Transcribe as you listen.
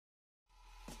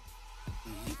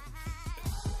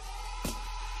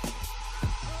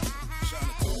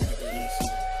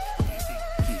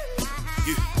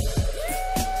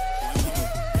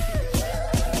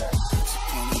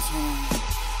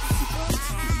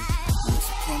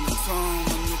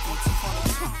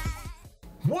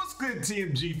Subs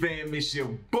TMG Fam, it's your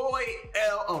boy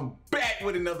L. I'm back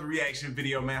with another reaction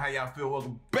video, man. How y'all feel?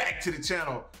 Welcome back to the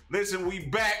channel. Listen, we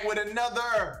back with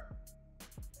another.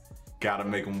 Gotta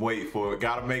make them wait for it.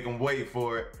 Gotta make them wait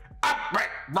for it. Rock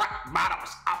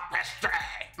bottoms up that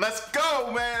stride. Let's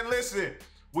go, man. Listen,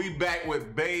 we back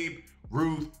with Babe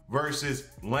Ruth versus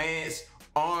Lance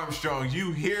Armstrong.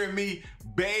 You hear me?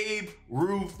 Babe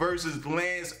Ruth versus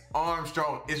Lance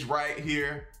Armstrong is right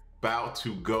here, about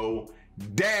to go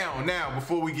down. Now,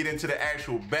 before we get into the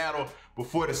actual battle,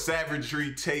 before the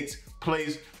savagery takes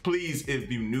place, please, if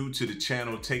you're new to the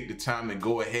channel, take the time and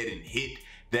go ahead and hit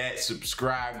that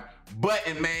subscribe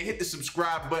button, man. Hit the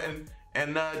subscribe button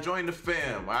and join the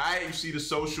fam. All right, you see the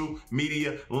social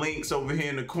media links over here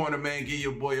in the corner, man. Give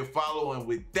your boy a follow. And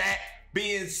with that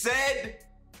being said,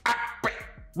 I break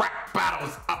rock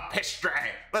bottles up history.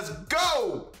 Let's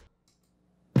go.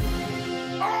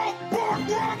 I'll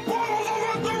put rock bottles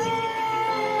around the room!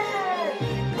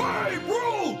 Babe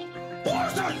Ruth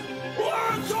versus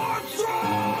Lance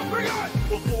Armstrong! Bring it!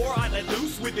 Before I let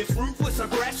loose with this ruthless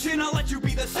aggression, I'll let you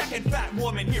be the second fat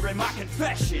woman here in my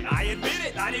confession. I admit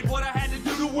it, I did what I had to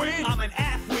do to win. I'm an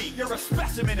athlete, you're a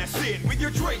specimen of sin. With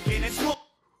your drinking and smoke.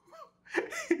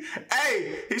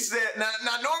 Hey, he said, now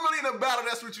normally in a battle,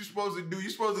 that's what you're supposed to do. You're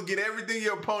supposed to get everything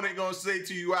your opponent gonna say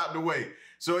to you out the way.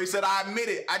 So he said, I admit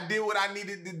it. I did what I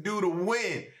needed to do to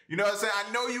win. You know what I'm saying?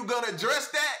 I know you're gonna address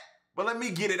that, but let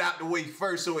me get it out the way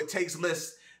first so it takes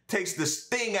the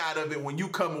sting out of it when you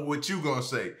come with what you gonna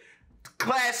say.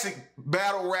 Classic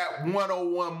battle rap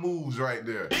 101 moves right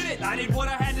there. I did what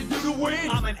I had to do to win.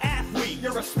 I'm an athlete,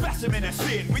 you're a specimen of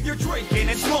sin. With your drinking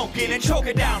and smoking and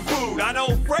choking down food. I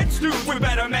know French dudes with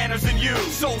better manners than you.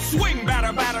 So swing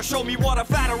batter, show me what a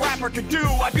fatter rapper could do.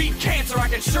 I beat cancer, I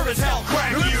can sure as hell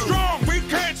crack you. Strong, beat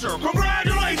cancer,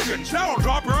 congratulations! That'll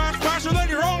drop your ass faster than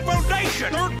your own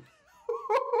foundation!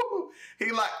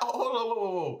 He like, oh, hold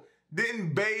on.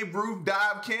 Didn't Babe Ruth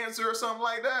die of cancer or something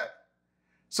like that?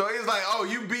 So he's like, oh,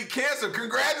 you beat cancer.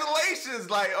 Congratulations.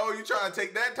 Like, oh, you trying to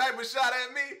take that type of shot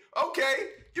at me? Okay,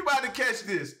 you about to catch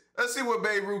this. Let's see what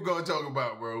Babe Ruth gonna talk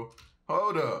about, bro.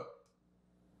 Hold up.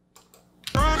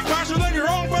 Faster than your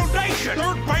own foundation.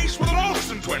 Third base with an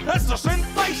Olsen twin. That's the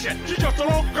sensation. She's just a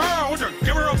little girl. Would you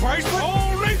give her a bracelet?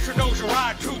 Whole nation knows you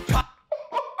ride too tight.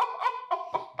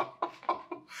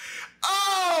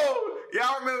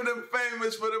 Y'all remember them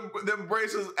famous for them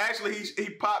bracelets? Actually, he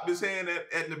popped his hand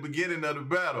at the beginning of the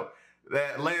battle.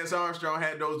 That Lance Armstrong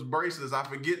had those bracelets. I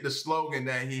forget the slogan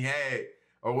that he had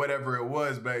or whatever it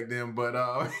was back then. But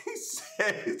he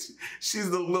said, she's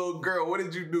the little girl. What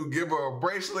did you do? Give her a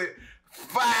bracelet?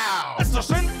 Foul! That's the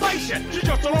sensation. She's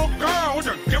just a little girl. Would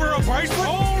you give her a bracelet?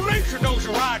 Whole nation knows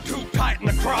you ride too tight in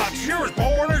the crotch. She was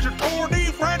born as a Tour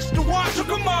de France to watch. So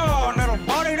come on, little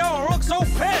buddy, don't look so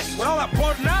pissed. With all that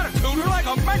blood and attitude, you're like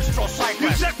a menstrual cyclist.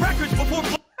 You set records before...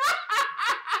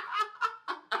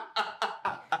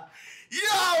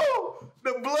 Yo!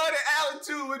 The blood and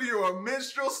attitude with you, a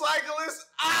menstrual cyclist?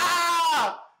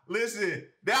 Ah! Listen,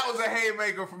 that was a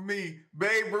haymaker for me.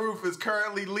 Babe Ruth is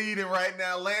currently leading right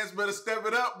now. Lance better step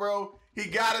it up, bro. He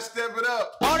gotta step it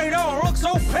up. Buddy, don't look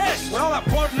so pissed. With all that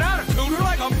blood and attitude, you're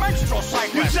like a menstrual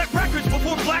cyclist. You set records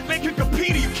before black men could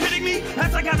compete. Are you kidding me?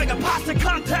 That's like having a pasta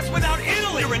contest without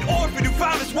Italy. You're an orphan who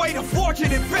found his way to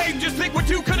fortune and fame. Just think what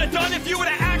you could have done if you would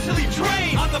have actually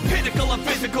trained. On the pinnacle of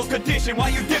physical condition, while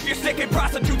you dip your stick in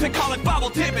prostitutes and call it bobble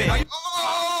tipping.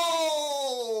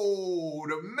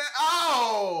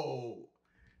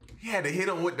 He had to hit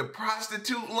him with the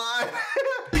prostitute line.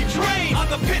 Be trained on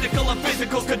the pinnacle of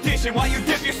physical condition while you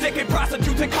dip your stick in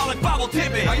prostitutes and call it bobble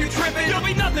tipping. Are you tripping? You'll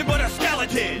be nothing but a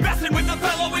skeleton. Messing with the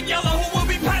fellow in yellow who will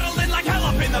be pedaling like hell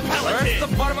up in the peloton. It's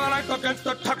the bottom of the knife against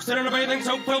the tuxedo in a bathing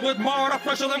suit filled with more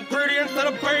artificial ingredients than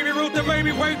a Baby Ruth. That may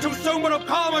be way too soon, but I'll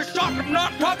call him a shot. I'm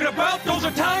not talking about those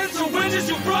Italians who witches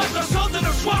you brought the something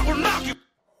of SWAT will knock you.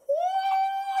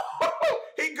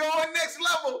 He going next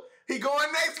level. He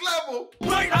going next level.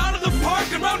 Right out of the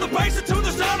park and round the bases to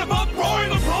the sound of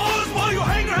uproaring applause while you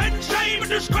hang your head in shame and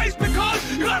disgrace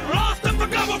because you got lost and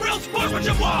forgot what real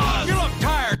sportsmanship was. You look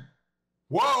tired.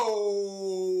 Whoa.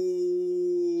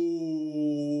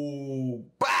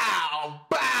 Bow,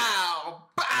 bow,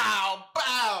 bow,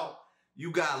 bow.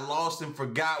 You got lost and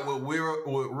forgot what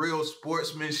real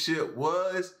sportsmanship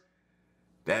was?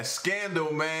 That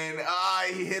scandal, man.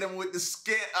 He hit him with the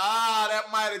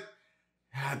that might have...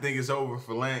 I think it's over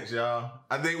for Lance, y'all.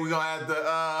 I think we're gonna have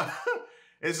to,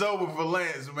 it's over for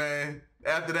Lance, man.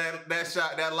 After that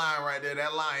shot, that line right there,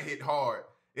 that line hit hard.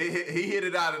 He hit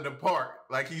it out of the park,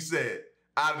 like he said.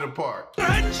 out of the park.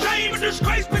 And shame and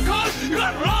disgrace because you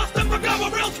got lost and forgot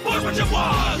what real sportsmanship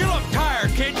was. You look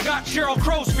tired, kid, you got Cheryl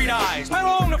Crow's feet eyes. Head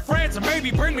on to France and maybe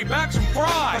bring me back some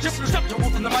fries. But if you step to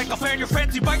Ruth in the mic, I'll fan your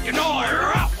fancy bite, you know.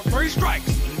 You're out for 3 strikes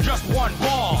and just 1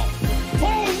 ball.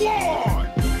 Who won?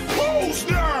 Who's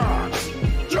next?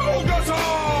 Joe does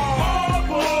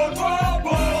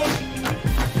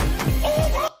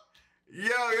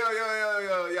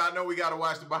Yo, I know we gotta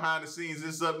watch the behind the scenes.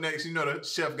 This is up next. You know the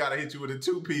chef gotta hit you with a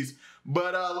 2-piece.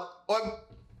 But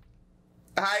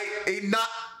he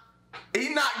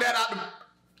knocked that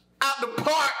out the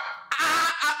park.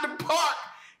 Out the park.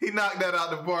 He knocked that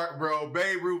out the park, bro.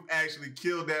 Babe Ruth actually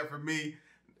killed that for me.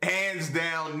 Hands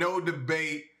down, no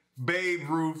debate. Babe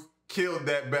Ruth killed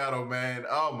that battle, man.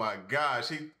 Oh my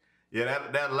gosh.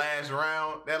 That last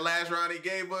round he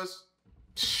gave us,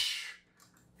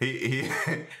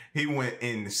 he went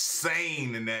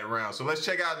insane in that round. So let's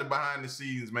check out the behind the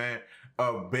scenes, man,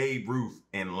 of Babe Ruth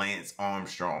and Lance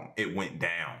Armstrong. It went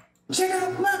down. Check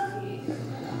out my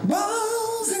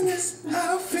balls in this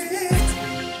outfit.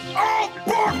 I'll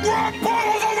put rock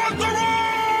bottles over the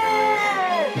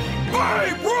road!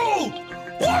 Babe Ruth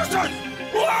versus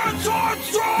Lance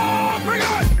Armstrong! Bring it!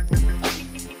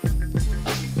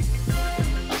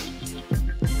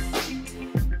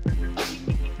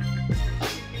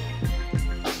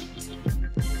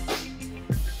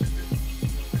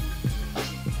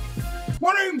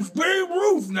 My name's Babe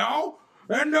Ruth now,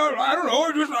 and I don't know,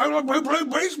 I play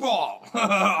baseball.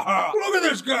 Look at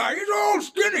this guy, he's all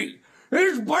skinny.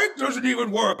 His bike doesn't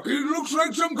even work. He looks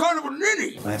like some kind of a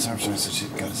ninny. Lance Armstrong's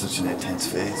got such an intense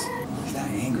face. He's not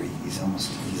angry, he's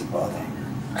above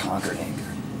anger. Conquered anger.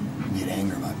 Made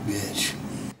anger my bitch.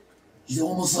 He's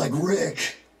almost like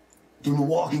Rick from The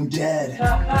Walking Dead.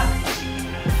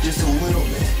 Just a little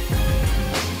bit.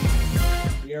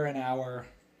 We are an hour,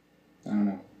 I don't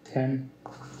know, 10?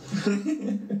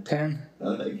 10? I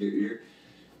like your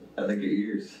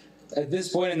ears. At this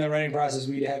point in the writing process,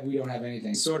 we don't have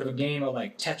anything. It's sort of a game of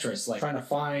like Tetris, like trying to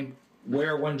find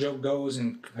where one joke goes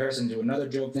in comparison to another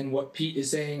joke, then what Pete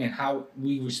is saying and how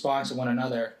we respond to one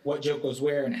another, what joke goes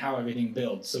where and how everything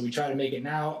builds. So we try to make it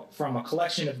now from a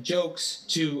collection of jokes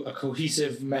to a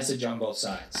cohesive message on both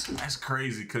sides. That's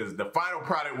crazy, because the final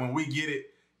product, when we get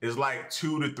it, is like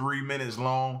 2 to 3 minutes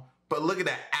long. But look at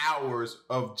the hours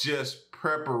of just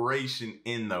preparation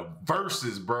in the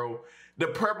verses, bro. The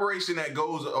preparation that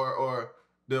goes, or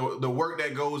the work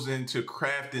that goes into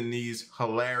crafting these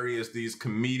hilarious, these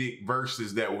comedic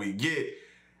verses that we get,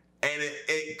 and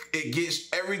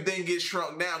everything gets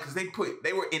shrunk down, because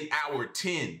they were in hour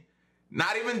 10,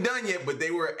 not even done yet, but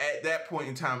they were at that point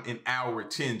in time in hour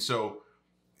 10. So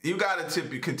you gotta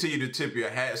continue to tip your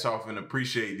hats off and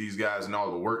appreciate these guys and all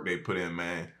the work they put in,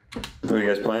 man. What are you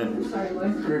guys playing?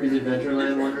 Kirby's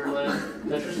Adventureland,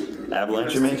 Wonderland,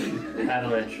 Avalanche, you mean?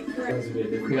 Avalanche.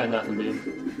 We got nothing, dude.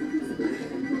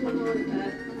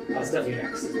 That's definitely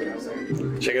next, is what I was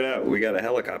saying. Check it out, we got a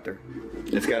helicopter.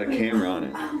 It's got a camera on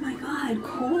it. Oh my god,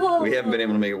 cool. We haven't been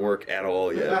able to make it work at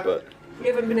all yet, but...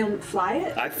 You haven't been able to fly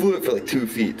it? I flew it for like 2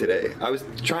 feet today. I was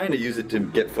trying to use it to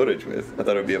get footage with. I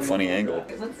thought it would be a funny angle.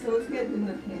 Let's get in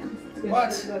the pants.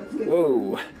 What?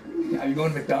 Whoa. Are you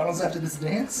going to McDonald's after this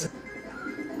dance?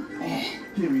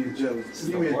 Give me a Jello.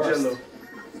 Give me a Jello.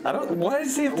 I don't. Why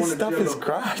does he have to stuff his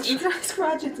crotch? It's not his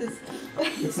crotch, it's his...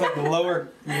 It's like the lower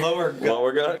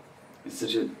gut. It's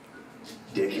such a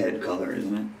dickhead color,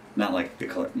 isn't it? Not like the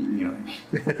color, you know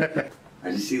what I mean?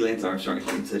 I just see Lance Armstrong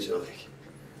in such a like...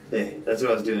 Hey, that's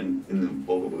what I was doing in the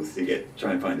vocal booth to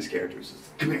try and find his characters.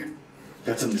 Come here.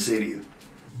 Got something to say to you.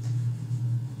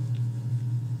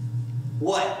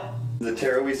 What? The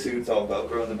tearaway suit's all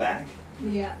Velcro in the back?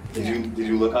 Yeah. Did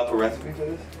you look up a recipe for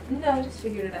this? No, I just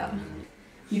figured it out.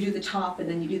 You do the top and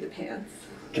then you do the pants.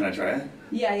 Can I try it?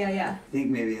 Yeah. I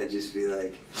think maybe I'd just be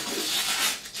like...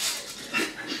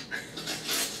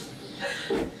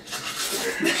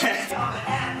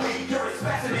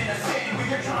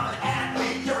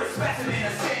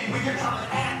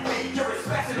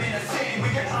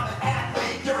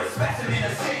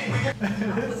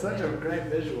 Such a great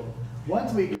visual.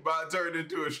 Once we About to turn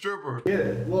into a stripper. get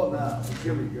it, well, no, it's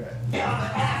gonna be great.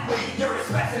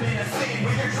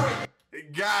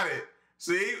 Got it.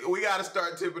 See, we got to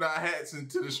start tipping our hats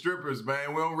into the strippers,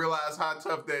 man. We don't realize how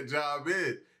tough that job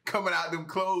is. Coming out them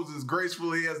clothes as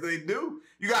gracefully as they do.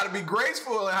 You got to be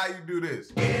graceful in how you do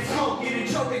this.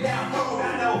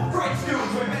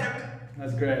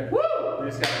 That's great. Woo! You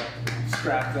just gotta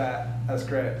scrap that. That's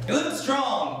great. Live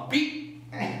strong, beat.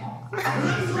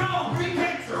 Live strong, beat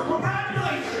cancer.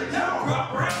 Congratulations.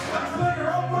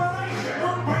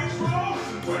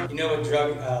 You know what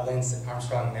drug Lance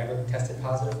Armstrong never tested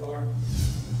positive for?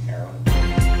 Heroin.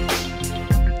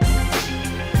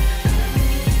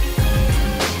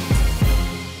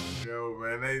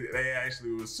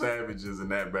 was savages in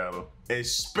that battle.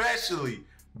 Especially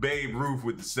Babe Ruth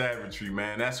with the savagery,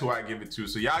 man. That's who I give it to.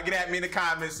 So y'all get at me in the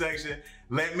comment section.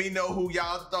 Let me know who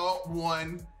y'all thought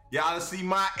won. Y'all see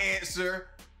my answer.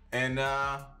 And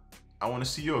I want to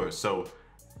see yours. So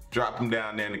drop them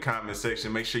down there in the comment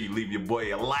section. Make sure you leave your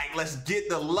boy a like. Let's get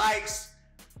the likes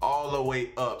all the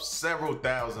way up, several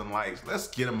thousand likes. Let's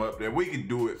get them up there. We can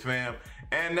do it, fam.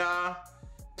 And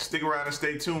stick around and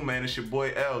stay tuned, man. It's your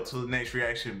boy L. Till the next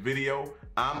reaction video,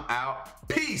 I'm out.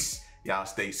 Peace. Y'all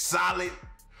stay solid.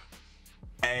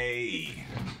 Hey.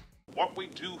 What we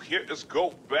do here is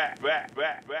go back.